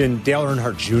mentioned Dale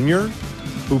Earnhardt Jr.,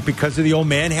 who, because of the old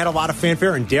man, had a lot of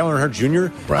fanfare. And Dale Earnhardt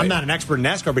Jr., I'm not an expert in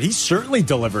NASCAR, but he certainly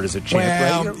delivered as a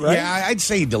champ, right? Yeah, I'd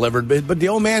say he delivered, but the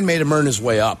old man made him earn his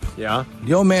way up. Yeah.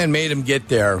 The old man made him get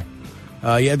there.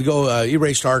 He had to go, he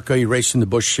raced ARCA, he raced in the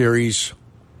Busch Series,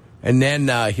 and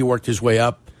then he worked his way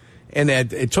up. And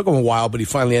it took him a while, but he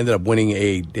finally ended up winning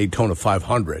a Daytona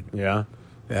 500. Yeah.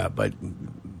 Yeah, but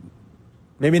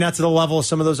maybe not to the level of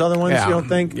some of those other ones, you don't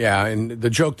think? Yeah, and the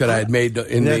joke that I had made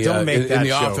in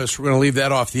the office, we're going to leave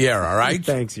that off the air, all right?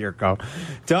 Thanks, Yurko.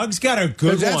 Doug's got a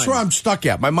good one. That's where I'm stuck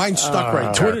at. My mind's stuck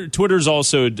right there. Twitter's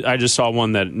also, I just saw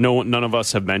one that none of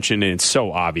us have mentioned, and it's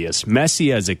so obvious.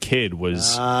 Messi as a kid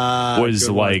was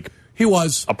like... He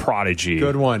was a prodigy.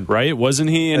 Good one. Right? Wasn't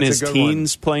he in his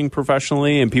teens playing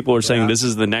professionally? And people are saying this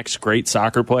is the next great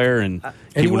soccer player, and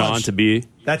he went on to be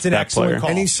That's an excellent player. call.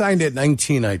 And he signed at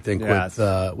 19, I think,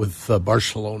 with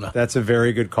Barcelona. That's a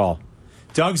very good call.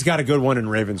 Doug's got a good one in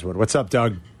Ravenswood. What's up,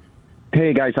 Doug?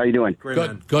 Hey, guys. How you doing? Great,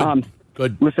 man. Good.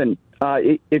 Good. Listen,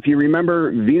 if you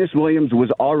remember, Venus Williams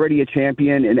was already a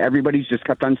champion, and everybody's just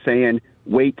kept on saying,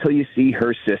 wait till you see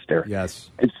her sister. Yes.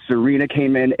 And Serena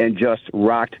came in and just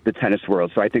rocked the tennis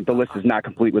world. So I think the list is not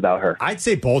complete without her. I'd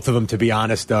say both of them, to be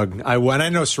honest, Doug. I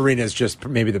know Serena is just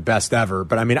maybe the best ever,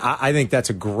 but I mean, I think that's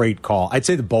a great call. I'd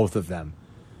say the both of them.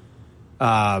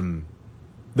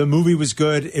 The movie was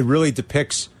good. It really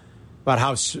depicts about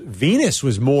how Venus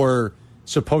was more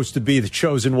supposed to be the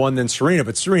chosen one than Serena,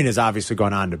 but Serena's obviously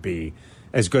gone on to be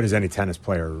as good as any tennis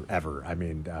player ever. I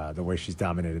mean, the way she's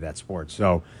dominated that sport.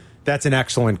 So that's an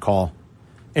excellent call.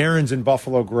 Aaron's in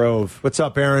Buffalo Grove. What's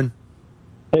up, Aaron?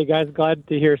 Hey, guys. Glad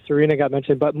to hear Serena got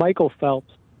mentioned, but Michael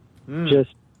Phelps,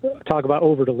 just talk about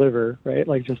over-deliver, right?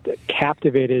 Like, just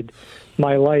captivated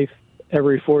my life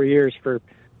every 4 years for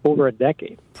over a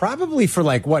decade. Probably for,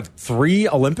 3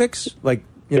 Olympics?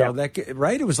 You know, that,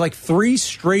 right? It was 3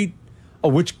 straight,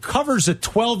 which covers a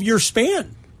 12-year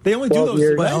span. They only do those,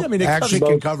 years. right? Well, I mean, it actually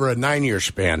can cover a 9-year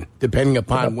span, depending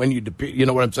upon when you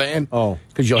know what I'm saying? Oh.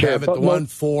 Because you'll have it 1,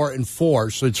 4, and 4,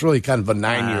 so it's really kind of a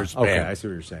 9-year span. Okay, I see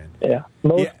what you're saying. Yeah.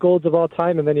 Most golds of all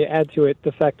time, and then you add to it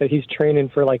the fact that he's training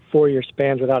for 4-year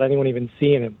spans without anyone even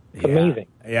seeing him. It's amazing.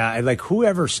 Yeah,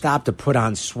 whoever stopped to put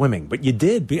on swimming, but you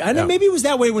did. I know maybe it was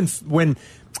that way when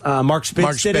Mark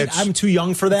Spitz did it. I'm too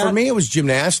young for that. For me, it was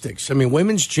gymnastics. I mean,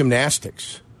 women's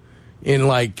gymnastics in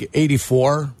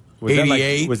 84. Was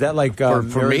 88. Was that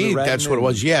for me? That's what it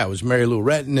was. Yeah, it was Mary Lou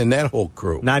Retton and that whole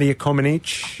crew. Nadia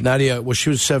Comaneci. Well, she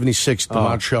was 76 at the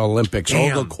Montreal Olympics.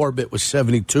 Damn. Olga Corbett was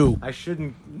 72. I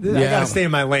shouldn't. I gotta stay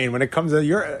in my lane when it comes to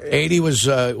your. 80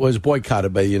 was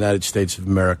boycotted by the United States of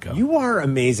America. You are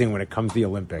amazing when it comes to the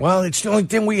Olympics. Well, it's the only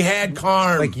thing we had,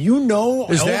 Carm. Is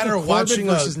that or Corbett watching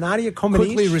versus Nadia Comaneci?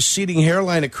 Quickly receding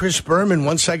hairline of Chris Berman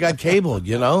once I got cable,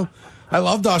 you know? I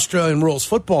loved Australian rules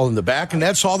football in the back, and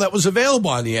that's all that was available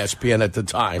on ESPN at the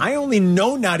time. I only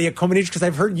know Nadia Comaneci because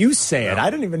I've heard you say it. I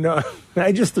didn't even know.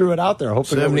 I just threw it out there.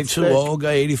 Hoping 72, Olga,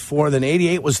 84. Then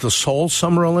 88 was the Seoul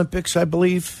Summer Olympics, I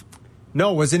believe.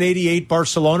 No, wasn't 88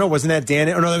 Barcelona? Wasn't that Dan?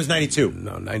 Oh, no, that was 92.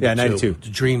 No, 92. Yeah, 92. The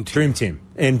Dream Team. Dream Team.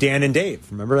 And Dan and Dave.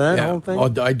 Remember that whole thing?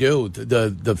 Oh, I do.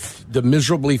 The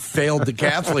miserably failed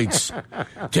decathletes.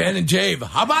 Dan and Dave.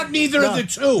 How about neither of the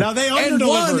two? Now, they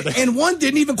underdelivered. And one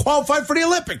didn't even qualify for the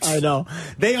Olympics. I know.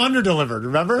 They underdelivered,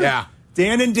 remember? Yeah.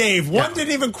 Dan and Dave. One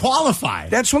didn't even qualify.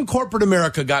 That's when corporate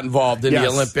America got involved in the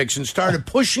Olympics and started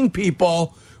pushing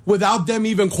people without them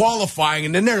even qualifying.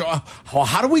 And then they're,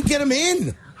 how do we get them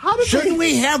in? Shouldn't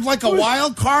we have a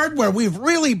wild card where we've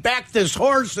really backed this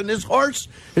horse and this horse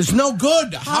is no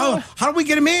good? How do we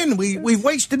get him in? We've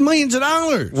wasted millions of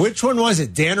dollars. Which one was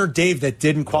it, Dan or Dave, that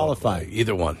didn't qualify?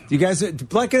 Either one. Do you guys,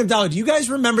 Black and Abdallah, do you guys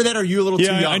remember that? Or are you a little too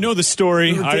young? I know the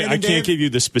story. I can't give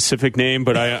you the specific name,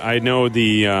 but I know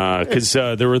the because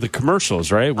there were the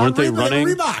commercials, right? Weren't they running?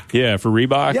 Reebok. Yeah, for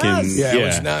Reebok. Yes. And, it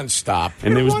was nonstop.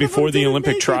 And it was before the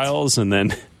Olympic trials, and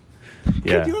then.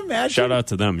 Yeah. Can you imagine? Shout out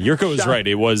to them. Yurko was right.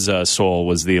 It was Seoul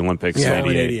was the Olympics. Yeah,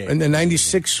 88. And then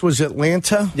 96 was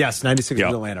Atlanta? Yes, 96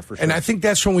 was Atlanta for sure. And I think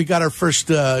that's when we got our first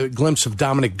glimpse of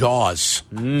Dominic Dawes,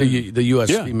 the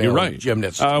U.S. female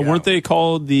gymnast. Weren't they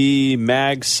called the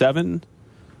Mag 7?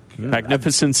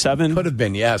 Magnificent Seven? Could have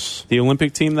been, yes. The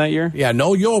Olympic team that year? Yeah,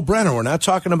 no Yul Brenner. We're not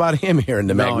talking about him here in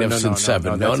the Magnificent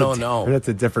Seven. No. That's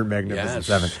a different Magnificent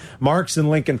Seven. Mark's in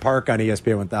Lincoln Park on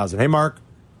ESPN 1000. Hey, Mark.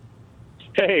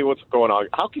 Hey, what's going on?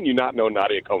 How can you not know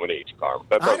Nadia Comaneci, Carm?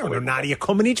 I don't know Nadia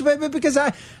Comaneci, because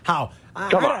Come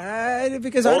on.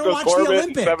 Because I don't watch the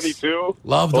Olympics. 72.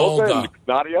 Loved Olga.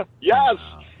 Nadia? Yes.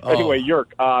 Oh. Anyway,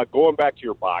 Yerk, going back to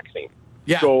your boxing.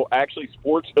 Yeah. So actually,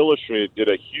 Sports Illustrated did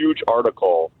a huge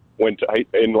article in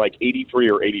 83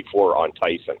 or 84 on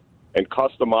Tyson. And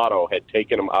Cus D'Amato had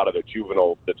taken him out of the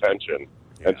juvenile detention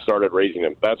and started raising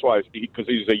him. That's why, because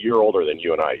he's a year older than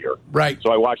you and I here. Right.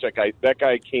 So I watched that guy. That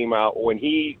guy came out. When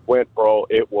he went pro,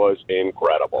 it was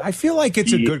incredible. I feel like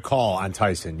it's a good call on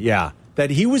Tyson. Yeah. That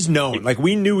he was known.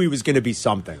 We knew he was going to be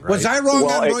something, right? Was I wrong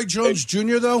on Roy Jones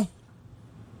Jr., though?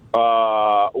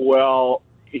 Well,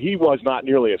 he was not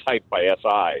nearly as hyped by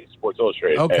SI, Sports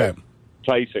Illustrated, as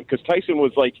Tyson. Because Tyson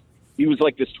was he was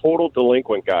this total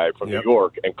delinquent guy from New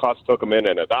York, and Cus took him in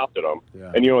and adopted him.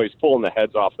 Yeah. And, he's pulling the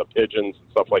heads off the pigeons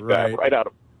and stuff like that right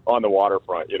out on the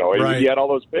waterfront. He had all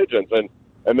those pigeons. And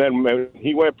then when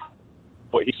he went,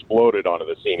 he exploded onto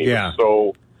the scene. He was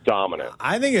so dominant.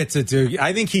 I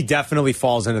think he definitely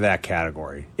falls into that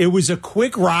category. It was a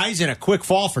quick rise and a quick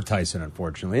fall for Tyson,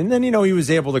 unfortunately. And then, he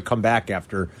was able to come back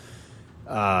after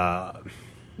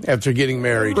getting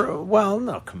married. Well,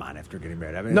 no, come on, after getting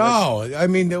married. I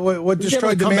mean, what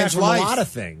destroyed the man's life? A lot of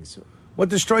things. What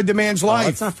destroyed the man's life?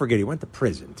 Let's not forget he went to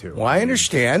prison too. Well, I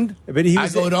understand, but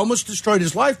it almost destroyed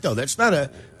his life, though. That's not a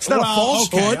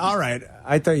falsehood. Okay, all right.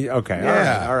 I thought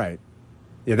all right.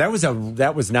 Yeah,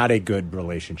 that was not a good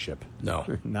relationship. No,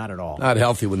 not at all. Not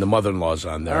healthy when the mother-in-law's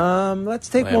on there. Let's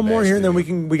take one more here, and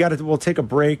then we'll take a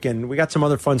break, and we got some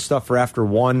other fun stuff for after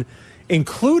one,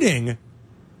 including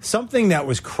something that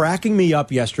was cracking me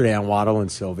up yesterday on Waddle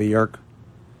and Sylvie, Yerk,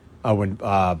 when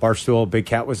Barstool Big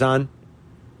Cat was on.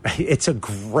 It's a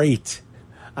great.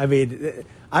 I mean,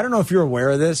 I don't know if you're aware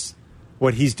of this.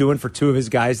 What he's doing for two of his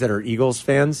guys that are Eagles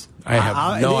fans. I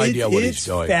have no idea what he's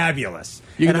doing. It's fabulous.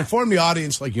 You can inform the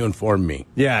audience like you informed me.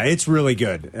 Yeah, it's really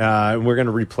good. We're going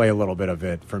to replay a little bit of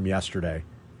it from yesterday,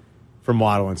 from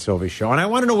Waddle and Sylvie's show. And I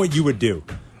want to know what you would do.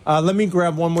 Let me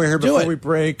grab one more here before we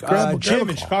break. Jim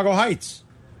in Chicago Heights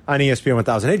on ESPN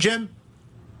 1000. Hey, Jim.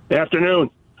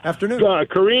 Afternoon.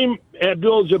 Kareem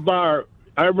Abdul-Jabbar,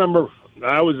 I remember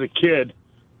I was a kid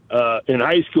in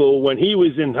high school when he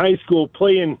was in high school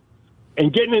playing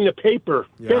and getting in the paper.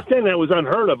 Yeah. Back then, that was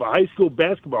unheard of. A high school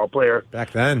basketball player.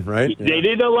 Back then, right? Yeah. They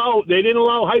didn't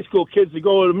allow high school kids to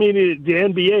go to the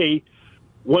NBA.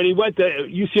 When he went to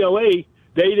UCLA,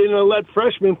 they didn't let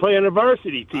freshmen play on a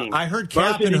varsity team. I heard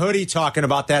Captain Hoodie talking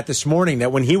about that this morning.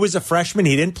 That when he was a freshman,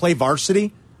 he didn't play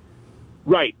varsity.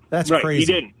 Right. That's right. crazy.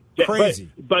 He didn't.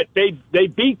 Crazy. But they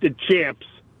beat the champs,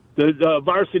 the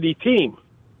varsity team.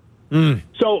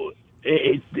 So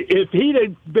if he'd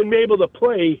have been able to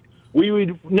play, we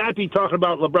would not be talking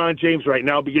about LeBron James right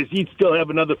now because he'd still have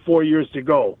another 4 years to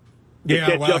go.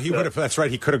 Yeah, well, he would have. That's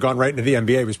right. He could have gone right into the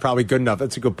NBA. He was probably good enough.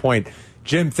 That's a good point.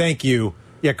 Jim, thank you.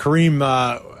 Yeah, Kareem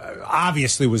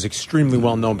obviously was extremely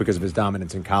well known because of his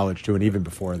dominance in college, too, and even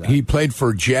before that. He played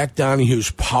for Jack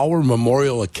Donahue's Power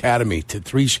Memorial Academy.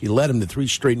 He led him to 3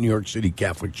 straight New York City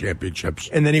Catholic championships.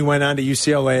 And then he went on to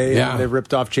UCLA, and they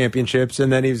ripped off championships, and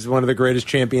then he's one of the greatest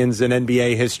champions in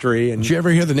NBA history. And did you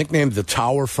ever hear the nickname the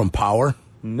Tower from Power?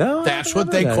 No. That's what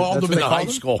they called him in high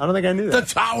school. I don't think I knew that.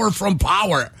 The Tower from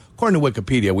Power. According to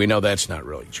Wikipedia, we know that's not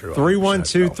really true.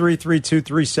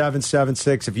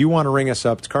 312-332-3776. If you want to ring us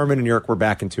up, it's Carmen and York. We're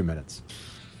back in 2 minutes.